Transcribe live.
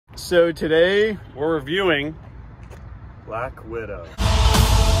So today we're reviewing Black Widow. We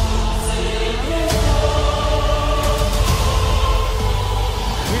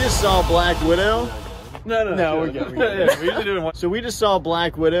just saw Black Widow. No, we're good. Yeah, we usually do one. So we just saw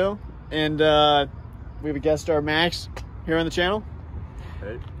Black Widow, and we have a guest star, Max, here on the channel.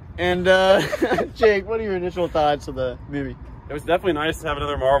 Hey. And Jake, what are your initial thoughts of the movie? It was definitely nice to have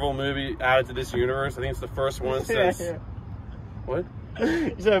another Marvel movie added to this universe. I think it's the first one since... Yeah. What?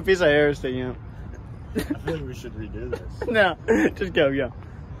 You said a piece of hair sticking out. I think we should redo this. No, just go.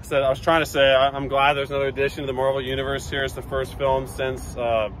 So I was trying to say, I'm glad there's another addition to the Marvel universe here. It's the first film since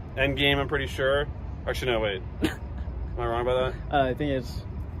Endgame, I'm pretty sure. Actually, no, wait. Am I wrong about that? I think it's...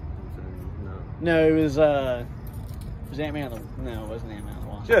 No. No, it was Ant-Man. No, it wasn't Ant-Man.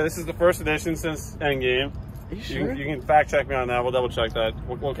 Yeah, this is the first edition since Endgame. Are you sure? You can fact check me on that. We'll double check that.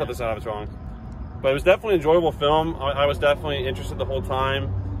 We'll cut this out if it's wrong. But it was definitely an enjoyable film. I was definitely interested the whole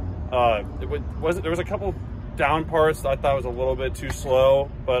time. There was a couple down parts that I thought was a little bit too slow,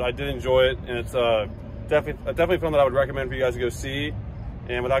 but I did enjoy it, and it's definitely a film that I would recommend for you guys to go see.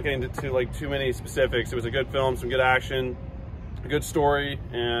 And without getting into like too many specifics, it was a good film, some good action, a good story,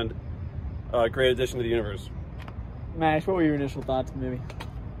 and a great addition to the universe. Max, what were your initial thoughts of the movie?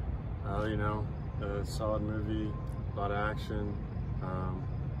 You know, a solid movie, a lot of action.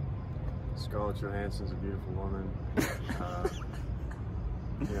 Scarlett Johansson's a beautiful woman.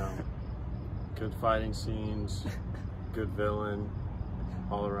 You know, good fighting scenes, good villain,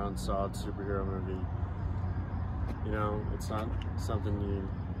 all around solid superhero movie. You know, it's not something you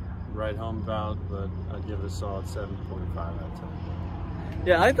write home about, but I'd give it a solid 7.5 out of 10.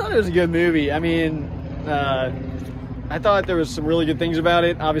 Yeah, I thought it was a good movie. I mean, I thought there was some really good things about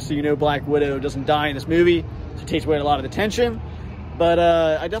it. Obviously, you know, Black Widow doesn't die in this movie, so it takes away a lot of the tension. But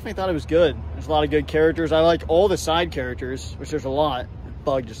I definitely thought it was good. There's a lot of good characters. I like all the side characters, which there's a lot.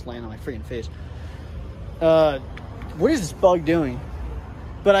 Bug just landed on my freaking face. What is this bug doing?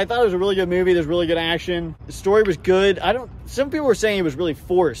 But I thought it was a really good movie. There's really good action. The story was good. Some people were saying it was really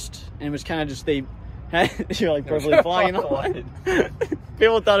forced, and it was kind of just you're like perfectly flying on.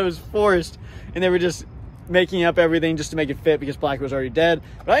 People thought it was forced, and they were just making up everything just to make it fit because Black was already dead.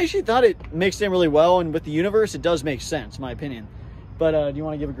 But I actually thought it mixed in really well, and with the universe, it does make sense, in my opinion. But do you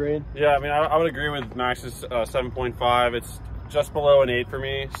want to give a grade? Yeah, I mean, I would agree with Max's 7.5. It's just below an 8 for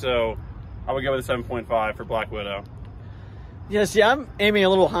me, so I would go with a 7.5 for Black Widow. Yeah, see, I'm aiming a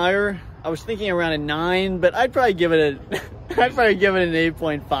little higher. I was thinking around a 9, but I'd probably give it an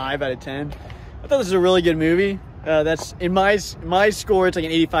 8.5 out of 10. I thought this was a really good movie. That's in my score. It's like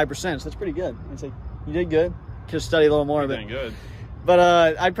an 85%, so that's pretty good. It's like you did good. Could have studied a little more of it. Good.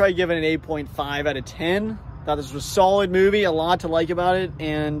 But I'd probably give it an 8.5 out of 10. Thought this was a solid movie. A lot to like about it,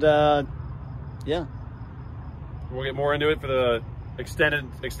 and yeah. We'll get more into it for the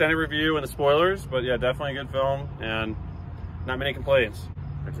extended review and the spoilers. But yeah, definitely a good film and not many complaints.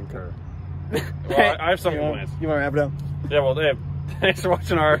 I concur. Well, I have some complaints. You want to wrap it up? Yeah, well, Dave, thanks for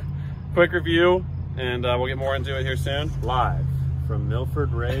watching our quick review, and we'll get more into it here soon. Live from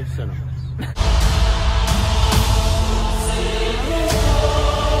Milford Rave Cinemas.